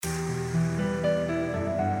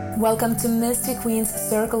Welcome to Mystic Queen's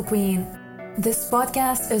Circle Queen. This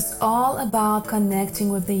podcast is all about connecting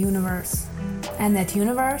with the universe. And that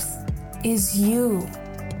universe is you.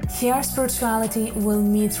 Here, spirituality will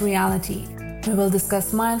meet reality. We will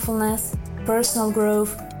discuss mindfulness, personal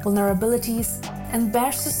growth, vulnerabilities, and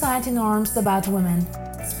best society norms about women,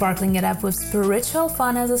 sparkling it up with spiritual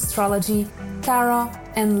fun as astrology, tarot,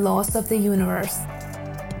 and laws of the universe.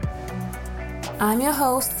 I'm your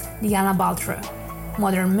host, Diana Baltra,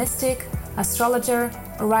 modern mystic, astrologer,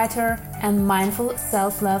 writer, and mindful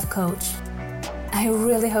self-love coach. I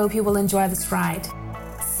really hope you will enjoy this ride.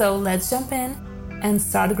 So let's jump in and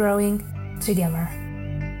start growing together.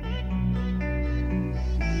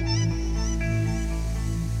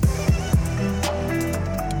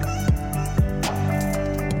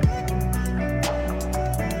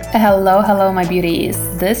 Hello, my beauties.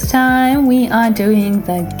 This time we are doing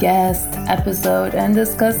the guest episode and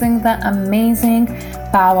discussing the amazing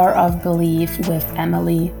power of belief with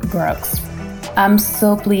Emily Brooks. I'm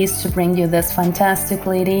so pleased to bring you this fantastic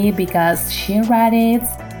lady because she radiates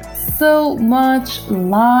so much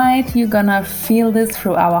light. You're gonna feel this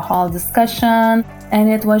through our whole discussion, and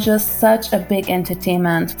it was just such a big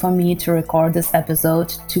entertainment for me to record this episode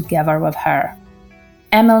together with her.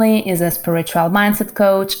 Emily is a spiritual mindset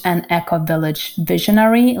coach and eco-village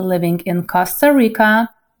visionary living in Costa Rica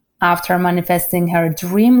after manifesting her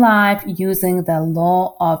dream life using the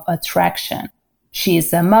law of attraction. She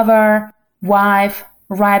is a mother, wife,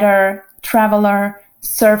 writer, traveler,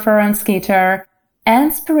 surfer and skater,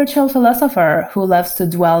 and spiritual philosopher who loves to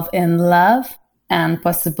dwell in love and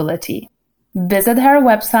possibility. Visit her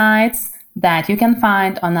websites that you can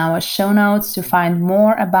find on our show notes to find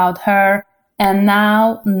more about her. And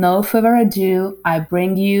now, no further ado, I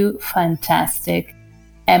bring you fantastic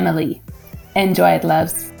Emily. Enjoy it,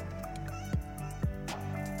 loves.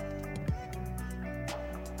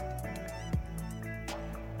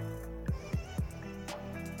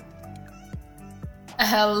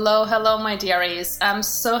 Hello, my dearies. I'm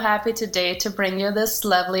so happy today to bring you this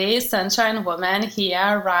lovely sunshine woman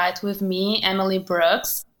here right with me, Emily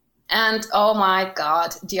Brooks. And oh my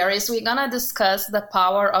God, dearies, we're gonna discuss the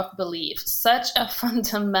power of belief, such a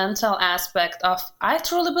fundamental aspect of, I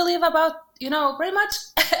truly believe about, pretty much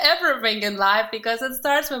everything in life because it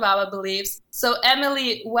starts with our beliefs. So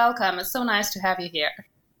Emily, welcome. It's so nice to have you here.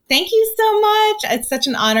 Thank you so much. It's such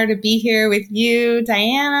an honor to be here with you,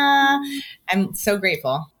 Diana. I'm so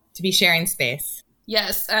grateful to be sharing space.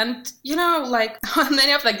 Yes. And, like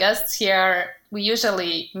many of the guests here, we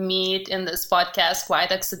usually meet in this podcast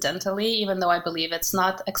quite accidentally, even though I believe it's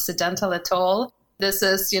not accidental at all. This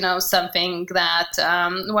is, something that,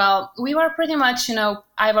 we were pretty much,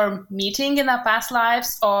 either meeting in our past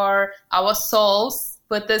lives or our souls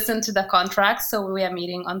put this into the contract. So we are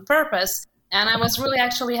meeting on purpose. And I was really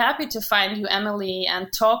actually happy to find you, Emily,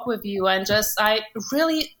 and talk with you. And I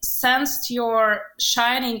really sensed your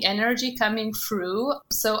shining energy coming through.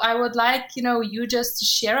 So I would like, you just to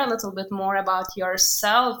share a little bit more about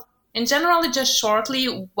yourself and generally just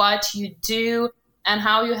shortly what you do and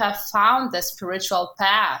how you have found the spiritual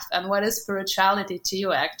path and what is spirituality to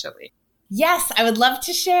you, actually. Yes, I would love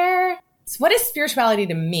to share. So what is spirituality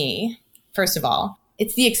to me? First of all,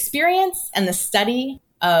 it's the experience and the study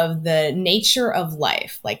of the nature of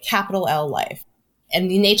life, like capital L life, and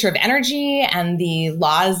the nature of energy and the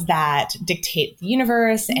laws that dictate the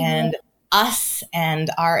universe and us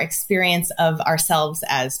and our experience of ourselves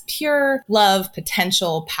as pure love,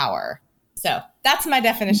 potential, power. So that's my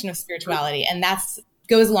definition of spirituality. And that's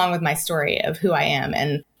goes along with my story of who I am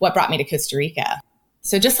and what brought me to Costa Rica.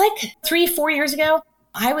 So just like 3-4 years ago,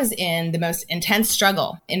 I was in the most intense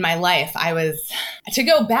struggle in my life. To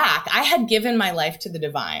go back, I had given my life to the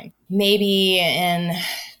divine. Maybe in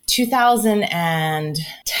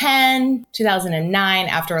 2010, 2009,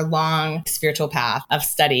 after a long spiritual path of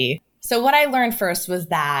study. So what I learned first was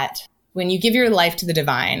that when you give your life to the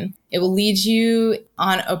divine, it will lead you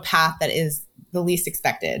on a path that is the least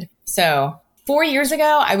expected. So 4 years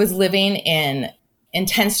ago, I was living in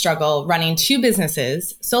intense struggle, running 2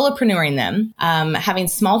 businesses, solopreneuring them, having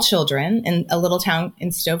small children in a little town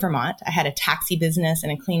in Stowe, Vermont. I had a taxi business and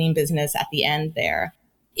a cleaning business at the end there.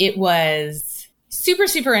 It was super,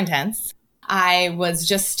 super intense. I was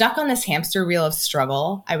just stuck on this hamster wheel of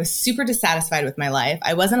struggle. I was super dissatisfied with my life.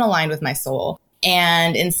 I wasn't aligned with my soul.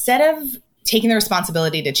 And instead of taking the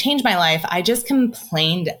responsibility to change my life, I just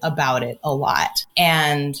complained about it a lot.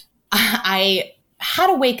 And I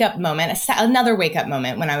had a wake-up moment, another wake-up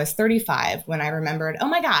moment when I was 35, when I remembered, oh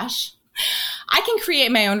my gosh, I can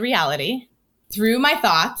create my own reality through my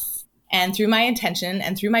thoughts and through my intention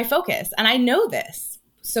and through my focus. And I know this.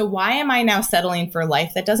 So why am I now settling for a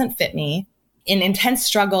life that doesn't fit me, in intense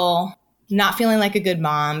struggle, not feeling like a good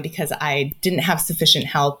mom because I didn't have sufficient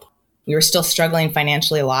help? We were still struggling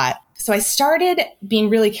financially a lot. So I started being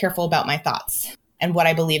really careful about my thoughts and what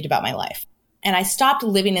I believed about my life. And I stopped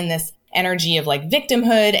living in this energy of like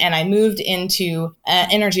victimhood, and I moved into an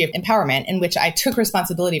energy of empowerment in which I took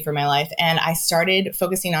responsibility for my life. And I started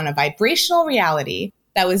focusing on a vibrational reality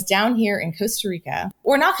that was down here in Costa Rica,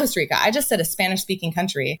 or not Costa Rica. I just said a Spanish-speaking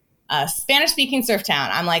country, a Spanish-speaking surf town.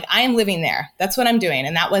 I'm like, I am living there. That's what I'm doing.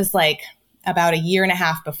 And that was like about a year and a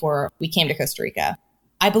half before we came to Costa Rica.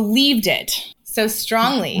 I believed it so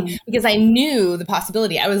strongly because I knew the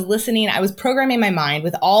possibility. I was listening. I was programming my mind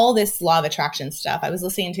with all this law of attraction stuff. I was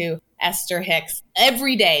listening to Esther Hicks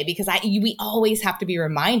every day because we always have to be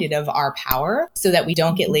reminded of our power so that we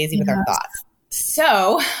don't get lazy with our thoughts.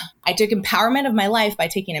 So I took empowerment of my life by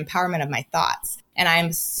taking empowerment of my thoughts. And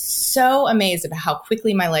I'm so amazed about how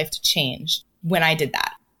quickly my life changed when I did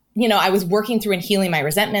that. You know, I was working through and healing my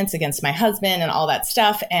resentments against my husband and all that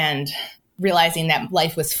stuff, and realizing that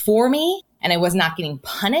life was for me and I was not getting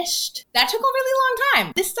punished. That took a really long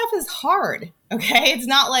time. This stuff is hard, okay? It's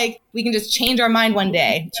not like we can just change our mind one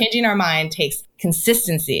day. Changing our mind takes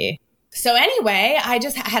consistency. So anyway, I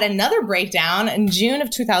just had another breakdown in June of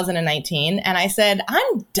 2019. And I said,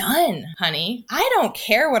 I'm done, honey. I don't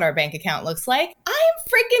care what our bank account looks like. I am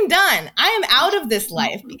freaking done. I am out of this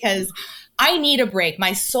life because I need a break.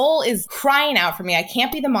 My soul is crying out for me. I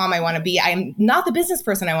can't be the mom I want to be. I'm not the business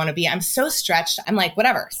person I want to be. I'm so stretched. I'm like,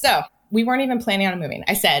 whatever. So we weren't even planning on moving.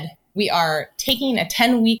 I said, we are taking a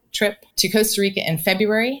 10-week trip to Costa Rica in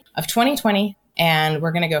February of 2020. And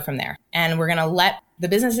we're going to go from there. And we're going to let the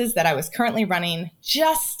businesses that I was currently running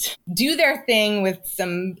just do their thing with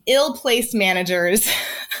some ill-placed managers.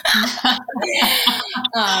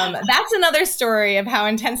 That's another story of how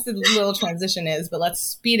intense the little transition is, but let's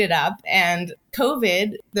speed it up. And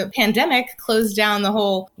COVID, the pandemic, closed down the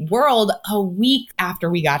whole world a week after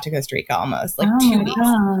we got to Costa Rica, almost like 2 weeks.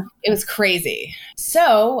 God. It was crazy.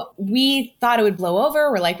 So we thought it would blow over.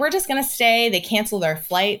 We're like, we're just going to stay. They canceled our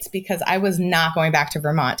flights because I was not going back to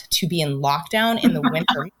Vermont to be in lockdown in the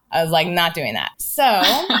winter. I was like, not doing that. So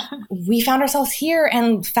we found ourselves here,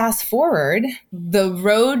 and fast forward, the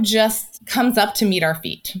road just comes up to meet our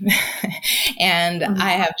feet. And I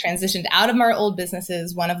have transitioned out of our old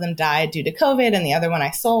businesses. One of them died due to COVID and the other one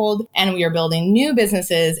I sold. And we are building new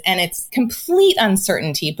businesses, and it's complete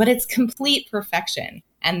uncertainty, but it's complete perfection.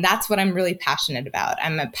 And that's what I'm really passionate about.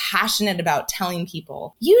 I'm passionate about telling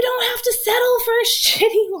people, you don't have to settle for a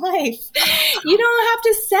shitty life. You don't have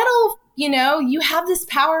to settle. You know, you have this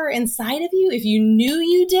power inside of you. If you knew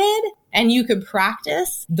you did and you could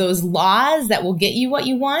practice those laws that will get you what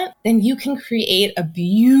you want, then you can create a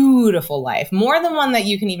beautiful life, more than one that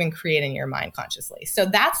you can even create in your mind consciously. So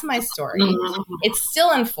that's my story. It's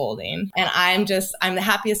still unfolding, and I'm the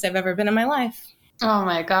happiest I've ever been in my life. Oh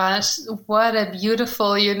my gosh, what a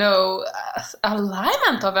beautiful,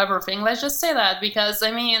 alignment of everything. Let's just say that, because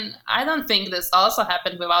I mean, I don't think this also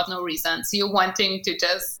happened without no reasons. You wanting to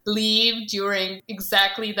just leave during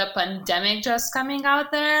exactly the pandemic just coming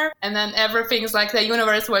out there. And then everything's like the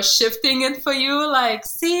universe was shifting it for you. Like,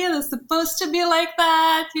 see, it's supposed to be like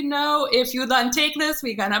that. If you don't take this,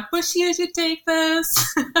 we're going to push you to take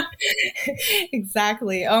this.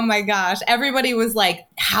 Exactly. Oh my gosh. Everybody was like,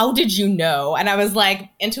 how did you know? And I was like,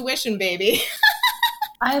 intuition, baby.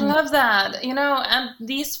 I love that, and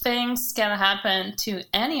these things can happen to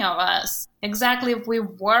any of us. Exactly, if we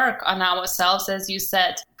work on ourselves, as you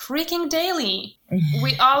said, freaking daily.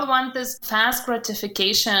 We all want this fast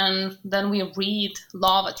gratification. Then we read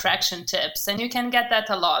law of attraction tips, and you can get that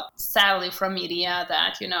a lot, sadly, from media,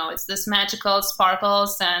 that, it's this magical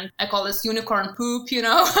sparkles, and I call this unicorn poop,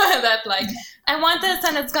 that like, I want this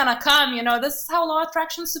and it's gonna come, this is how law of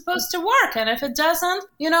attraction is supposed to work. And if it doesn't,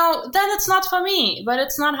 then it's not for me, but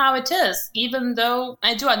it's not how it is. Even though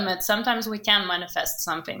I do admit sometimes we can manifest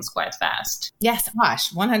some things quite fast. Yes,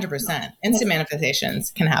 gosh, 100%. Instant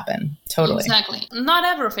manifestations can happen. Totally. Exactly. Not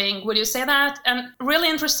everything. Would you say that? And really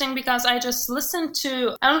interesting, because I just listened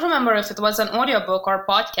to, I don't remember if it was an audiobook or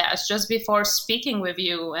podcast just before speaking with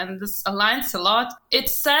you, and this aligns a lot. It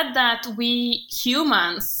said that we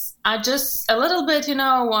humans are just a little bit,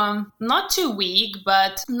 not too weak,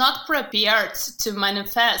 but not prepared to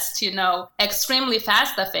manifest, extremely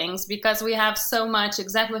faster things, because we have so much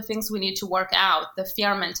exactly things we need to work out, the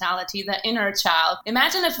fear mentality, the inner child.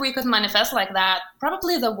 Imagine if we could manifest like that,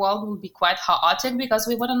 probably the world would be quite chaotic because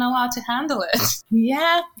we wouldn't know how to handle it.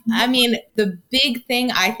 Yeah. I mean, the big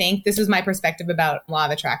thing, I think, this is my perspective about law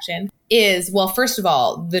of attraction, is, well, first of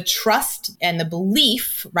all, the trust and the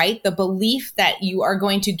belief, right? The belief that you are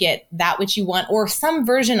going to get that which you want or some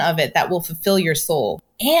version of it that will fulfill your soul.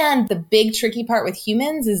 And the big tricky part with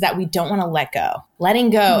humans is that we don't want to let go.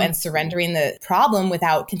 Letting go and surrendering the problem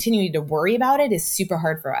without continuing to worry about it is super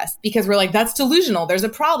hard for us because we're like, that's delusional. There's a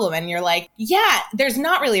problem. And you're like, yeah, there's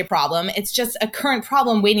not really a problem. It's just a current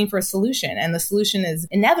problem waiting for a solution. And the solution is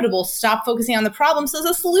inevitable. Stop focusing on the problem so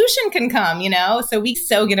the solution can come, So we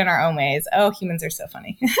so get in our own ways. Oh, humans are so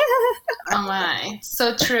funny. Oh my,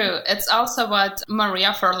 so true. It's also what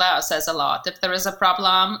Maria Forleo says a lot. If there is a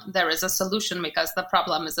problem, there is a solution because the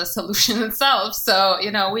problem is a solution itself. So,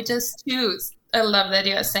 we just choose. I love that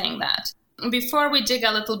you're saying that. Before we dig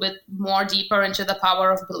a little bit more deeper into the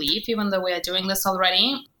power of belief, even though we are doing this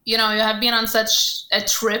already, you have been on such a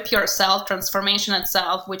trip yourself, transformation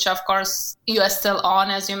itself, which of course you are still on,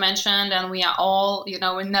 as you mentioned, and we are all,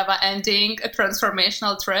 in never ending a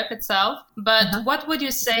transformational trip itself. But what would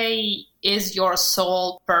you say is your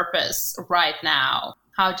soul purpose right now?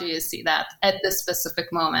 How do you see that at this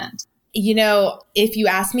specific moment? If you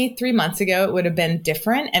asked me 3 months ago, it would have been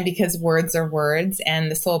different. And because words are words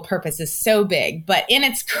and the soul purpose is so big, but in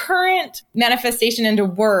its current manifestation into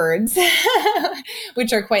words,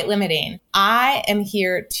 which are quite limiting, I am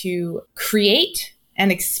here to create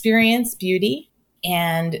and experience beauty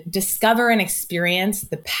and discover and experience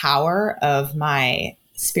the power of my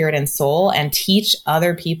spirit and soul and teach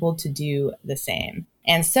other people to do the same.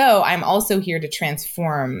 And so I'm also here to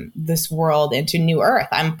transform this world into New Earth.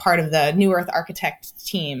 I'm part of the New Earth architect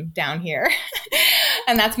team down here.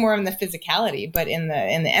 And that's more in the physicality, but in the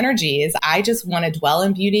energies, I just want to dwell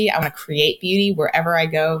in beauty. I want to create beauty wherever I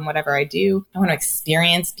go and whatever I do. I want to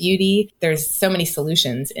experience beauty. There's so many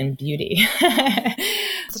solutions in beauty.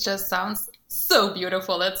 It just sounds so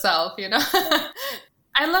beautiful itself,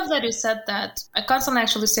 I love that you said that. I constantly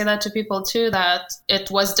actually say that to people too, that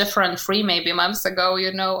it was different 3 maybe months ago,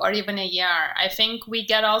 or even a year. I think we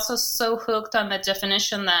get also so hooked on the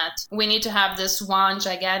definition that we need to have this one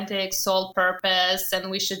gigantic soul purpose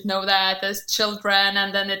and we should know that as children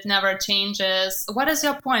and then it never changes. What is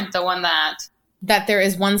your point though on that? That there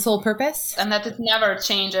is one soul purpose? And that it never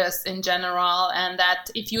changes in general. And that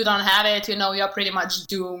if you don't have it, you're pretty much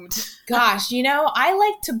doomed. Gosh, I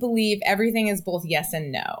like to believe everything is both yes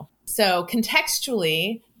and no. So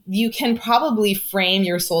contextually, you can probably frame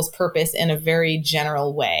your soul's purpose in a very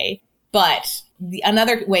general way. But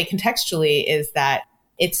another way contextually is that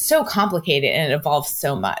it's so complicated and it evolves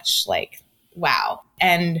so much. Like, wow.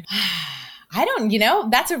 And I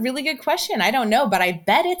don't, that's a really good question. I don't know, but I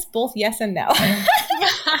bet it's both yes and no.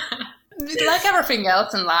 Like everything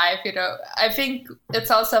else in life, I think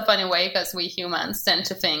it's also a funny way because we humans tend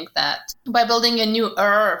to think that by building a new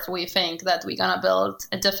earth, we think that we're going to build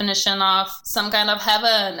a definition of some kind of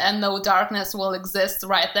heaven and no darkness will exist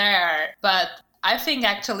right there. But I think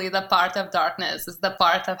actually the part of darkness is the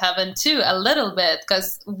part of heaven too, a little bit,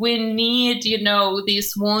 because we need,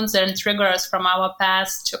 these wounds and triggers from our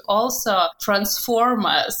past to also transform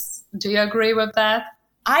us. Do you agree with that?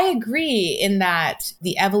 I agree in that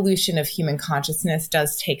the evolution of human consciousness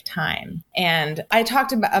does take time. And I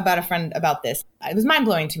talked about a friend about this. It was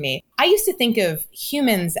mind-blowing to me. I used to think of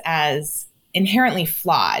humans as inherently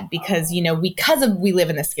flawed because, we live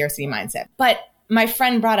in the scarcity mindset. But my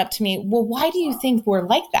friend brought up to me, well, why do you think we're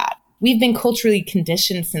like that? We've been culturally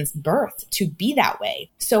conditioned since birth to be that way.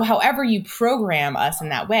 So however you program us in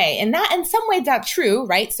that way, and that in some ways that's true,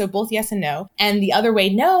 right? So both yes and no. And the other way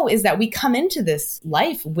no is that we come into this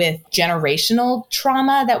life with generational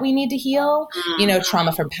trauma that we need to heal,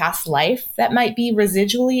 trauma from past life that might be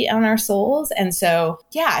residually on our souls. And so,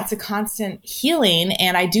 yeah, it's a constant healing.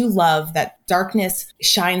 And I do love that darkness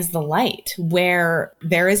shines the light where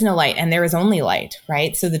there is no light and there is only light,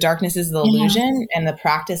 right? So the darkness is the illusion and the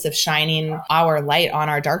practice of shining our light on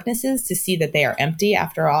our darknesses to see that they are empty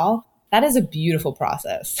after all. That is a beautiful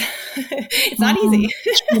process. It's not easy.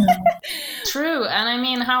 True. And I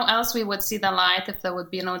mean, how else we would see the light if there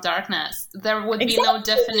would be no darkness? There would be no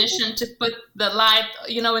definition to put the light,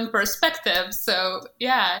 in perspective. So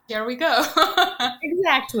yeah, here we go.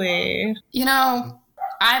 Exactly.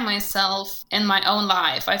 I myself, in my own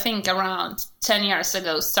life, I think around 10 years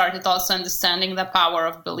ago, started also understanding the power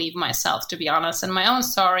of belief myself, to be honest, in my own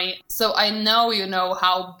story. So I know,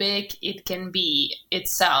 how big it can be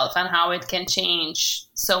itself and how it can change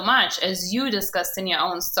so much, as you discussed in your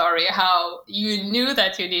own story, how you knew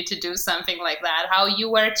that you need to do something like that, how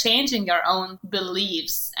you were changing your own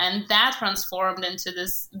beliefs, and that transformed into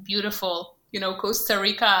this beautiful Costa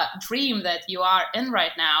Rica dream that you are in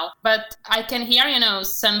right now. But I can hear,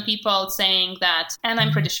 some people saying that, and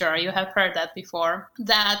I'm pretty sure you have heard that before,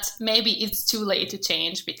 that maybe it's too late to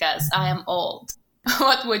change because I am old.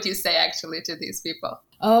 What would you say actually to these people?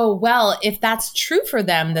 Oh, well, if that's true for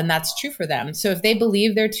them, then that's true for them. So if they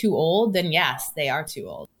believe they're too old, then yes, they are too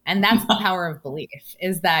old. And that's the power of belief,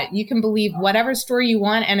 is that you can believe whatever story you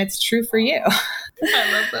want and it's true for you.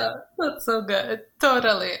 I love that. That's so good.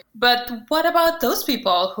 Totally. But what about those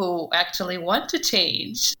people who actually want to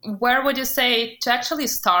change? Where would you say to actually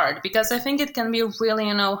start? Because I think it can be really,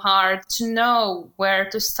 hard to know where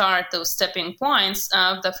to start those stepping points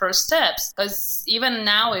of the first steps. Because even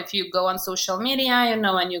now, if you go on social media,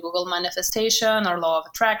 and you Google manifestation or law of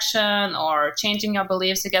attraction or changing your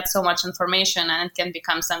beliefs, you get so much information and it can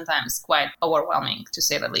become sometimes quite overwhelming, to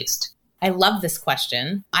say the least. I love this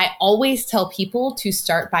question. I always tell people to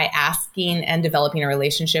start by asking and developing a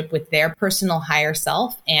relationship with their personal higher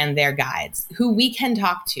self and their guides, who we can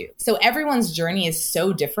talk to. So everyone's journey is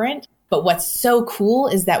so different. But what's so cool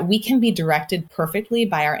is that we can be directed perfectly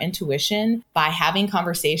by our intuition, by having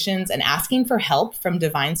conversations and asking for help from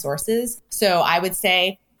divine sources. So I would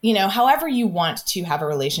say, however you want to have a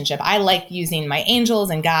relationship, I like using my angels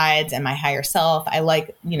and guides and my higher self. I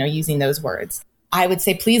like, using those words. I would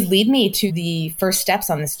say, please lead me to the first steps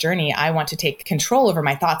on this journey. I want to take control over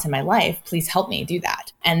my thoughts and my life. Please help me do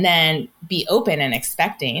that. And then be open and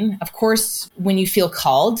expecting. Of course, when you feel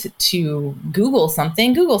called to Google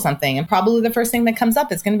something. And probably the first thing that comes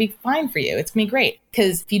up is going to be fine for you. It's going to be great.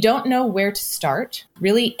 Because if you don't know where to start,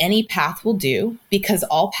 really any path will do, because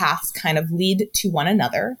all paths kind of lead to one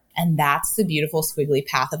another. And that's the beautiful squiggly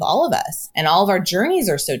path of all of us. And all of our journeys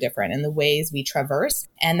are so different in the ways we traverse.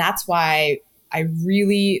 And that's why I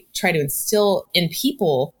really try to instill in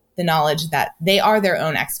people the knowledge that they are their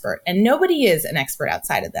own expert, and nobody is an expert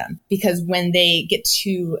outside of them, because when they get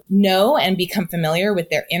to know and become familiar with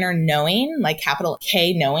their inner knowing, like capital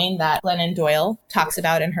K knowing that Glennon Doyle talks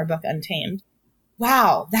about in her book, Untamed.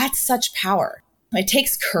 Wow, that's such power. It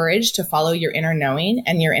takes courage to follow your inner knowing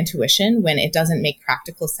and your intuition when it doesn't make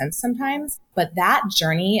practical sense sometimes. But that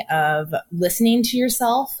journey of listening to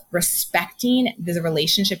yourself, respecting the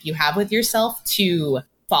relationship you have with yourself to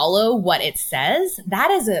follow what it says, that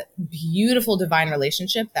is a beautiful divine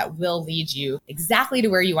relationship that will lead you exactly to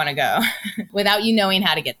where you want to go without you knowing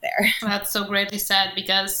how to get there. That's so greatly said,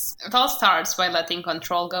 because it all starts by letting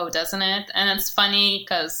control go, doesn't it? And it's funny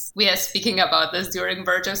because we are speaking about this during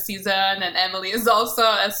Virgo season, and Emily is also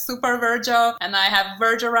a super Virgo, and I have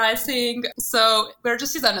Virgo rising. So Virgo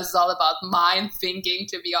season is all about mind thinking,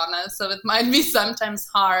 to be honest. So it might be sometimes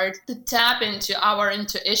hard to tap into our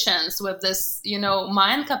intuitions with this,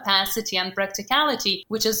 mind capacity and practicality,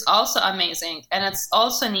 which is also amazing and it's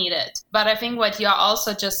also needed. But I think what you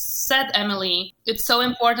also just said, Emily, it's so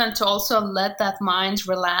important to also let that mind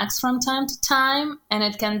relax from time to time. And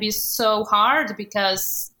it can be so hard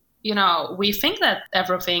because, we think that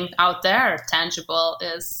everything out there tangible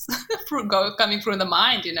is coming through the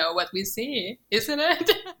mind, what we see, isn't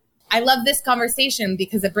it? I love this conversation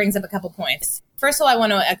because it brings up a couple points. First of all, I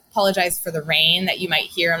want to apologize for the rain that you might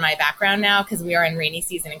hear in my background now, because we are in rainy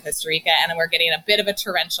season in Costa Rica and we're getting a bit of a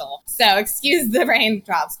torrential. So excuse the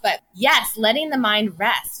raindrops. But yes, letting the mind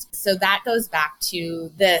rest. So that goes back to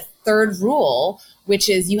the third rule, which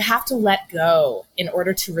is you have to let go in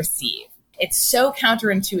order to receive. It's so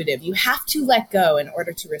counterintuitive. You have to let go in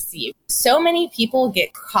order to receive. So many people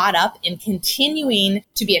get caught up in continuing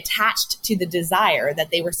to be attached to the desire that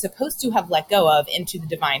they were supposed to have let go of into the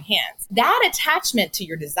divine hands. That attachment to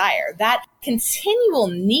your desire, that continual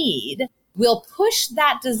need, will push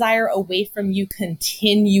that desire away from you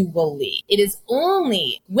continually. It is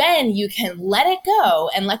only when you can let it go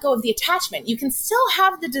and let go of the attachment. You can still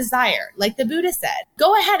have the desire. Like the Buddha said,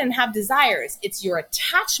 go ahead and have desires. It's your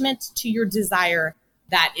attachment to your desire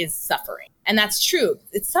that is suffering. And that's true.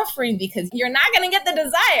 It's suffering because you're not going to get the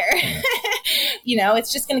desire.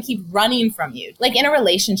 It's just going to keep running from you. Like in a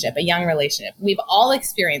relationship, a young relationship, we've all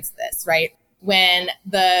experienced this, right? When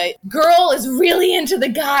the girl is really into the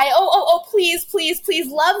guy, oh, please, please, please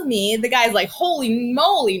love me. The guy's like, holy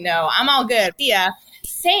moly, no, I'm all good. Yeah.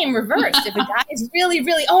 Same reversed. If a guy is really,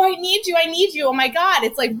 really, oh, I need you. Oh my God.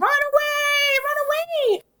 It's like, run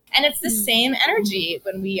away. And it's the same energy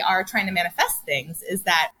when we are trying to manifest things, is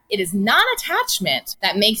that it is non-attachment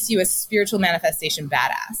that makes you a spiritual manifestation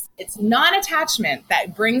badass. It's non-attachment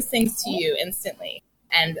that brings things to you instantly.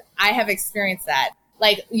 And I have experienced that.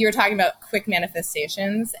 Like you were talking about quick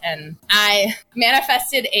manifestations, and I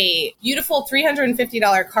manifested a beautiful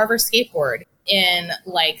 $350 Carver skateboard in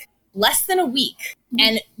like less than a week.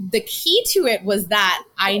 And the key to it was that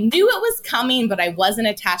I knew it was coming, but I wasn't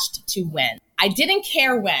attached to when. I didn't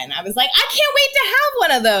care when. I was like, I can't wait to have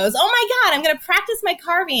one of those. Oh my God, I'm going to practice my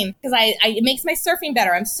carving because it makes my surfing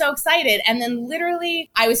better. I'm so excited. And then literally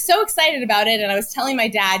I was so excited about it. And I was telling my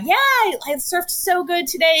dad, yeah, I surfed so good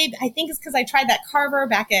today. I think it's because I tried that carver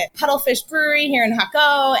back at Puddlefish Brewery here in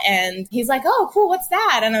Hakko. And he's like, oh, cool. What's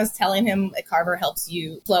that? And I was telling him the carver helps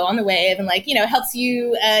you flow on the wave and helps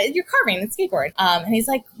you, you're carving the skateboard. And he's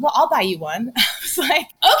like, well, I'll buy you one. I was like,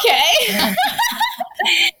 okay.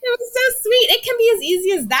 It was so sweet. It can be as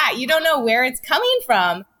easy as that. You don't know where it's coming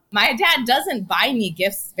from. My dad doesn't buy me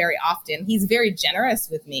gifts very often. He's very generous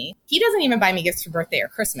with me. He doesn't even buy me gifts for birthday or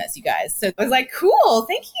Christmas, you guys. So I was like, cool,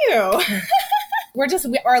 thank you.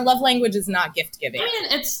 Our love language is not gift giving. I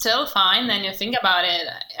mean, it's still fine when you think about it.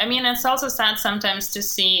 I mean, it's also sad sometimes to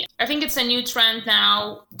see. I think it's a new trend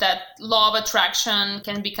now that law of attraction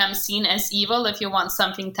can become seen as evil if you want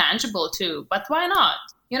something tangible too. But why not?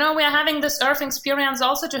 You know, we are having this earth experience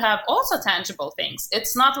also to have also tangible things.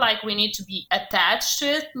 It's not like we need to be attached to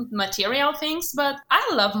it, material things, but I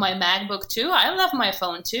love my MacBook too. I love my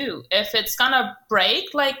phone too. If it's gonna break,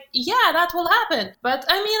 yeah, that will happen. But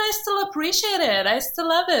I mean, I still appreciate it. I still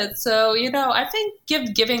love it. So, I think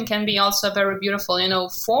gift giving can be also a very beautiful,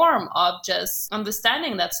 form of just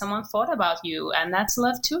understanding that someone thought about you. And that's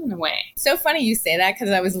love too, in a way. So funny you say that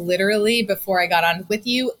because I was literally, before I got on with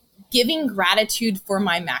you, giving gratitude for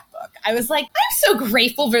my MacBook. I was like, I'm so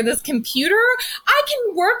grateful for this computer. I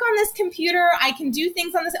can work on this computer. I can do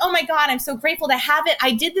things on this. Oh my God, I'm so grateful to have it.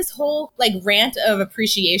 I did this whole rant of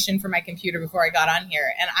appreciation for my computer before I got on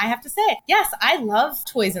here. And I have to say, yes, I love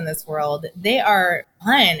toys in this world. They are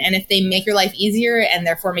fun. And if they make your life easier and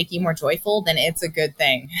therefore make you more joyful, then it's a good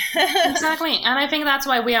thing. Exactly. And I think that's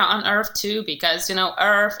why we are on Earth too, because,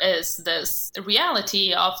 Earth is this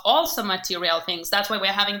reality of also material things. That's why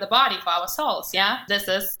we're having the body for our souls. Yeah. This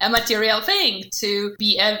is a material thing to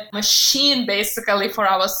be a machine basically for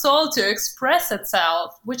our soul to express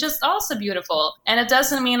itself, which is also beautiful. And it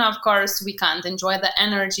doesn't mean, of course, we can't enjoy the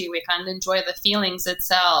energy. We can't enjoy the feelings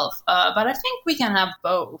itself. But I think we can have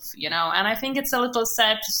both, and I think it's a little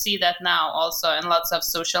sad to see that now also in lots of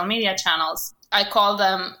social media channels. I call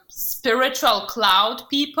them spiritual cloud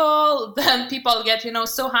people. Then people get,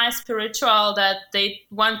 so high spiritual that they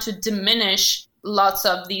want to diminish lots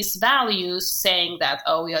of these values, saying that,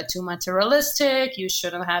 oh, you're too materialistic, you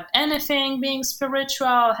shouldn't have anything being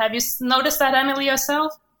spiritual. Have you noticed that, Emily,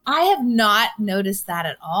 yourself? I have not noticed that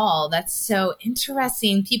at all. That's so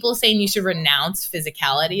interesting. People saying you should renounce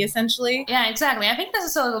physicality, essentially. Yeah, exactly. I think this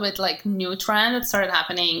is a little bit new trend. It started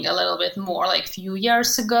happening a little bit more a few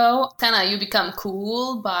years ago. Kind of you become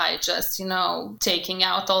cool by just, taking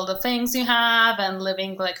out all the things you have and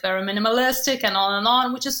living very minimalistic and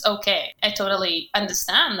on, which is okay. I totally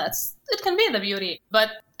understand it can be the beauty. But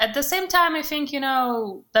at the same time, I think,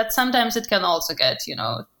 that sometimes it can also get,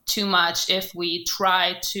 too much if we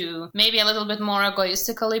try to maybe a little bit more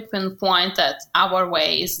egoistically pinpoint that our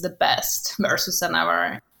way is the best versus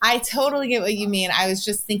another. I totally get what you mean. I was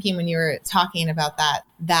just thinking when you were talking about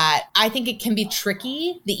that I think it can be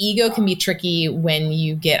tricky. The ego can be tricky when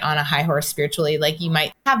you get on a high horse spiritually. You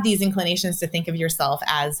might have these inclinations to think of yourself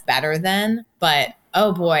as better than, but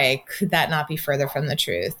oh boy, could that not be further from the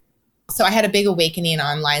truth? So I had a big awakening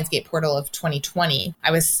on Lionsgate Portal of 2020.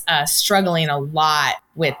 I was struggling a lot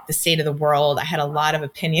with the state of the world. I had a lot of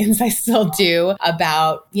opinions, I still do,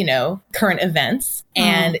 about, current events.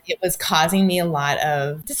 And it was causing me a lot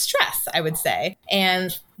of distress, I would say.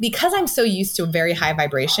 And because I'm so used to a very high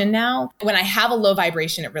vibration now, when I have a low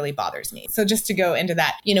vibration, it really bothers me. So just to go into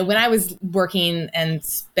that, when I was working and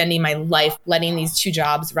spending my life, letting these two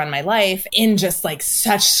jobs run my life in just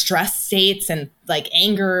such stress states and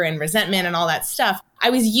anger and resentment and all that stuff, I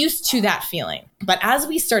was used to that feeling. But as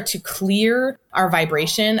we start to clear our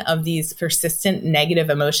vibration of these persistent negative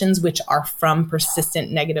emotions, which are from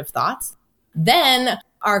persistent negative thoughts, then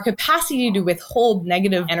our capacity to withhold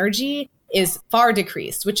negative energy is far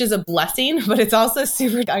decreased, which is a blessing, but it's also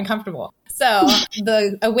super uncomfortable. So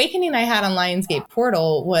the awakening I had on Lionsgate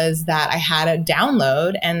Portal was that I had a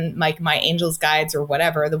download and my angel's guides or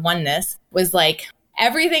whatever, the oneness was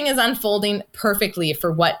everything is unfolding perfectly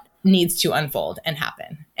for what needs to unfold and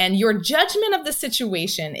happen. And your judgment of the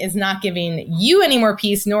situation is not giving you any more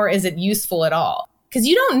peace, nor is it useful at all. Because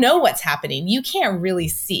you don't know what's happening. You can't really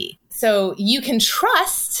see. So you can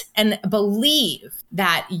trust and believe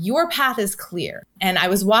that your path is clear. And I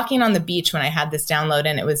was walking on the beach when I had this download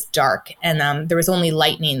and it was dark and there was only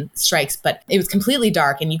lightning strikes, but it was completely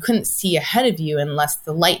dark and you couldn't see ahead of you unless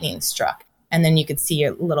the lightning struck. And then you could see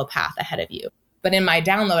your little path ahead of you. But in my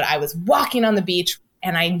download, I was walking on the beach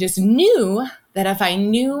and I just knew that if I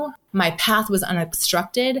knew my path was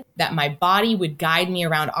unobstructed, that my body would guide me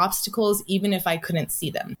around obstacles, even if I couldn't see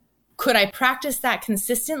them. Could I practice that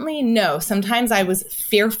consistently? No. Sometimes I was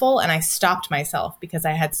fearful and I stopped myself because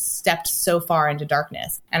I had stepped so far into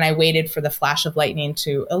darkness and I waited for the flash of lightning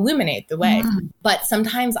to illuminate the way. But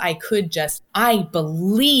sometimes I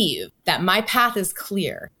believe that my path is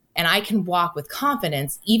clear and I can walk with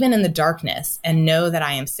confidence even in the darkness and know that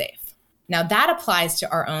I am safe. Now that applies to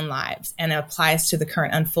our own lives and it applies to the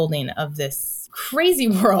current unfolding of this crazy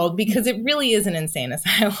world because it really is an insane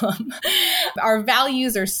asylum. Our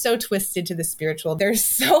values are so twisted to the spiritual. They're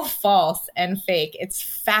so false and fake. It's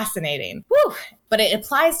fascinating. Whew. But it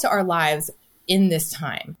applies to our lives in this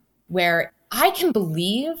time where I can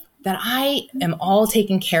believe that I am all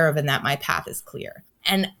taken care of and that my path is clear.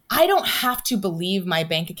 And I don't have to believe my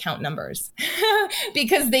bank account numbers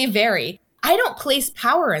because they vary. I don't place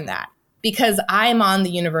power in that, because I'm on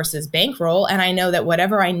the universe's bankroll and I know that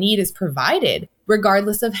whatever I need is provided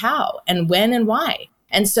regardless of how and when and why.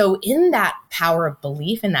 And so in that power of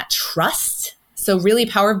belief and that trust, so really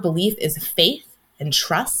power of belief is faith and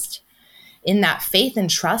trust. In that faith and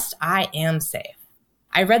trust, I am safe.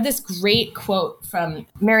 I read this great quote from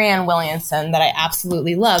Marianne Williamson that I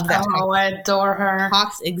absolutely love. That I adore her.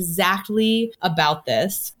 Talks exactly about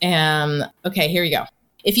this. Okay, here we go.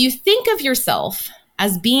 If you think of yourself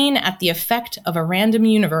as being at the effect of a random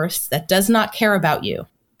universe that does not care about you,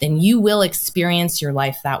 then you will experience your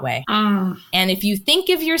life that way. And if you think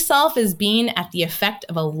of yourself as being at the effect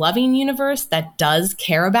of a loving universe that does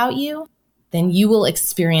care about you, then you will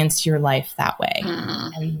experience your life that way.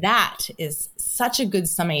 And that is such a good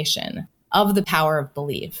summation of the power of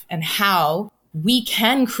belief and how we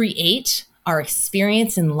can create our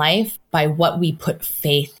experience in life by what we put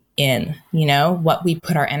faith in, what we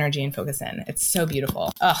put our energy and focus in. It's so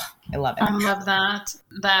beautiful. Oh, I love it. I love that.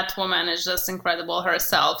 That woman is just incredible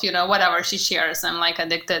herself. Whatever she shares, I'm like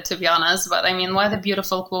addicted, to be honest. But I mean, what a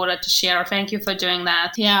beautiful quote to share. Thank you for doing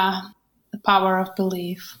that. Yeah. The power of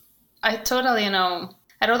belief. I totally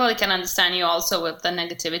can understand you also with the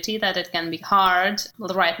negativity that it can be hard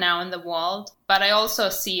right now in the world. But I also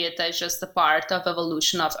see it as just a part of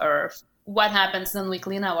evolution of Earth. What happens when we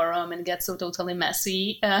clean our room and get so totally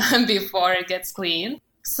messy before it gets clean.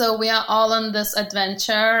 So we are all on this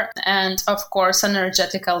adventure. And of course,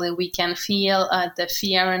 energetically, we can feel the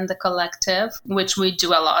fear in the collective, which we do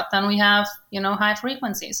a lot. And we have, high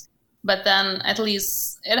frequencies. But then at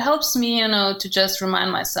least it helps me, to just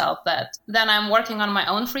remind myself that then I'm working on my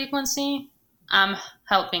own frequency. I'm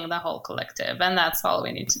helping the whole collective. And that's all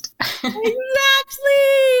we need to do. Exactly.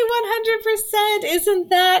 100%. Isn't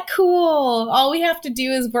that cool? All we have to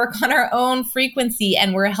do is work on our own frequency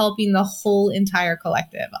and we're helping the whole entire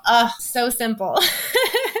collective. So simple.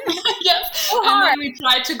 Yes. And then we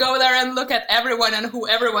try to go there and look at everyone and who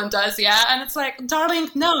everyone does. Yeah. And it's like, darling,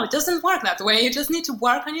 no, it doesn't work that way. You just need to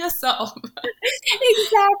work on yourself.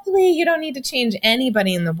 Exactly. You don't need to change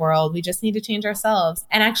anybody in the world. We just need to change ourselves.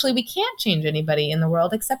 And actually, we can't change anybody in the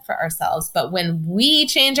world except for ourselves. But when we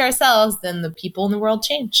change ourselves, then the people in the world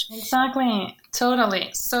change. Exactly. Totally.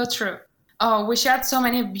 So true. Oh, we shared so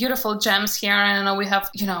many beautiful gems here. And I know we have,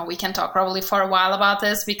 we can talk probably for a while about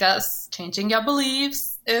this because changing your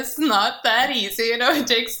beliefs is not that easy. It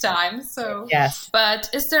takes time. So, yes. But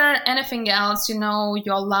is there anything else,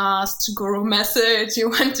 your last guru message you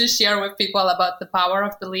want to share with people about the power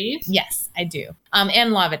of belief? Yes, I do.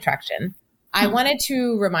 And law of attraction. I wanted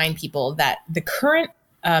to remind people that the current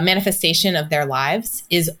manifestation of their lives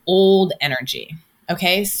is old energy.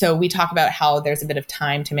 Okay, so we talk about how there's a bit of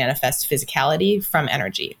time to manifest physicality from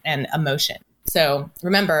energy and emotion. So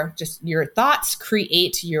remember, just your thoughts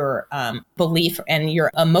create your belief and your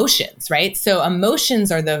emotions, right? So emotions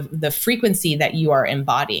are the frequency that you are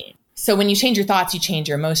embodying. So when you change your thoughts, you change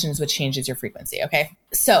your emotions, which changes your frequency, okay?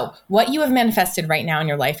 So what you have manifested right now in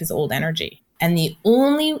your life is old energy. And the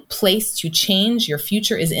only place to change your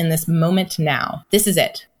future is in this moment now. This is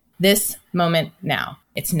it. This moment now.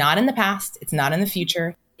 It's not in the past. It's not in the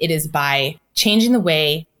future. It is by changing the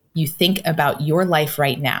way you think about your life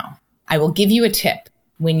right now. I will give you a tip.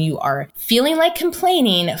 When you are feeling like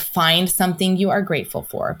complaining, find something you are grateful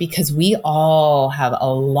for because we all have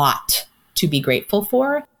a lot to be grateful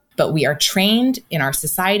for, but we are trained in our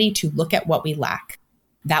society to look at what we lack.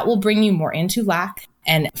 That will bring you more into lack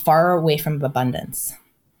and far away from abundance.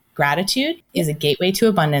 Gratitude is a gateway to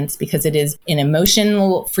abundance because it is an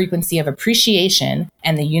emotional frequency of appreciation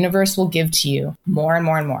and the universe will give to you more and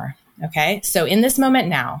more and more. Okay. So in this moment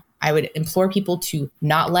now, I would implore people to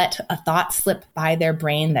not let a thought slip by their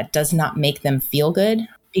brain that does not make them feel good.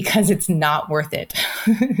 because it's not worth it.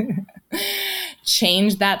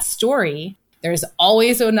 Change that story. There's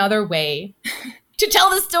always another way to tell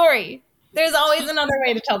the story. There's always another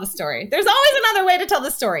way to tell the story. There's always another way to tell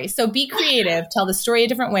the story. So be creative, tell the story a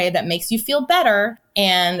different way that makes you feel better.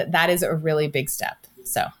 And that is a really big step.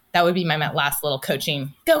 So that would be my last little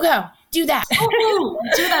coaching. Go, do that. Do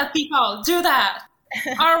that, people. Do that.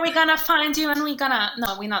 Are we going to find you and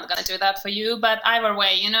no, we're not going to do that for you. But either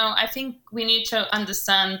way, I think we need to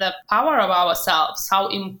understand the power of ourselves, how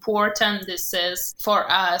important this is for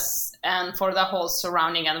us and for the whole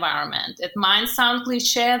surrounding environment. It might sound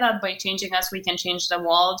cliche that by changing us, we can change the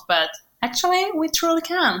world, but actually we truly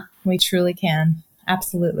can. We truly can.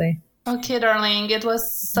 Absolutely. Okay, darling. It was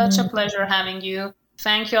such a pleasure having you.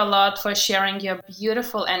 Thank you a lot for sharing your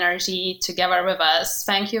beautiful energy together with us.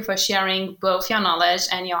 Thank you for sharing both your knowledge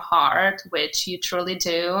and your heart, which you truly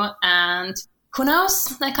do. And who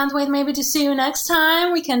knows? I can't wait maybe to see you next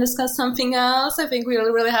time. We can discuss something else. I think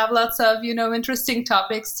we'll really have lots of, interesting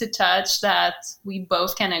topics to touch that we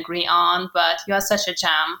both can agree on. But you are such a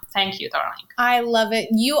gem. Thank you, darling. I love it.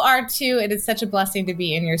 You are too. It is such a blessing to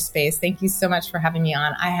be in your space. Thank you so much for having me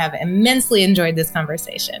on. I have immensely enjoyed this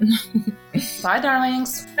conversation. Bye,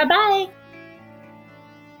 darlings. Bye-bye.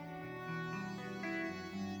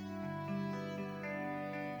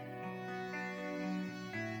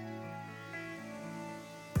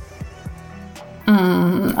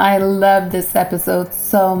 I love this episode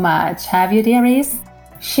so much. Have you, dearies?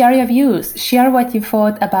 Share your views. Share what you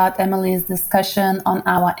thought about Emily's discussion on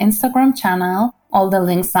our Instagram channel. All the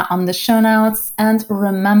links are on the show notes. And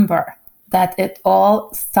remember that it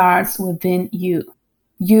all starts within you.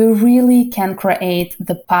 You really can create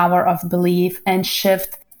the power of belief and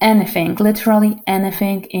shift anything, literally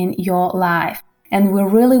anything in your life. And we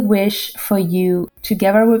really wish for you,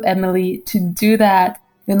 together with Emily, to do that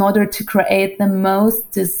in order to create the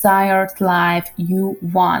most desired life you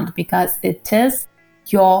want, because it is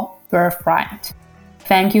your birthright.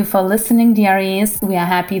 Thank you for listening, dearies. We are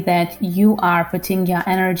happy that you are putting your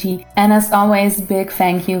energy. And as always, big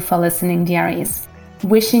thank you for listening, dearies.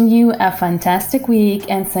 Wishing you a fantastic week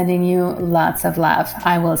and sending you lots of love.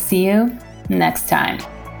 I will see you next time.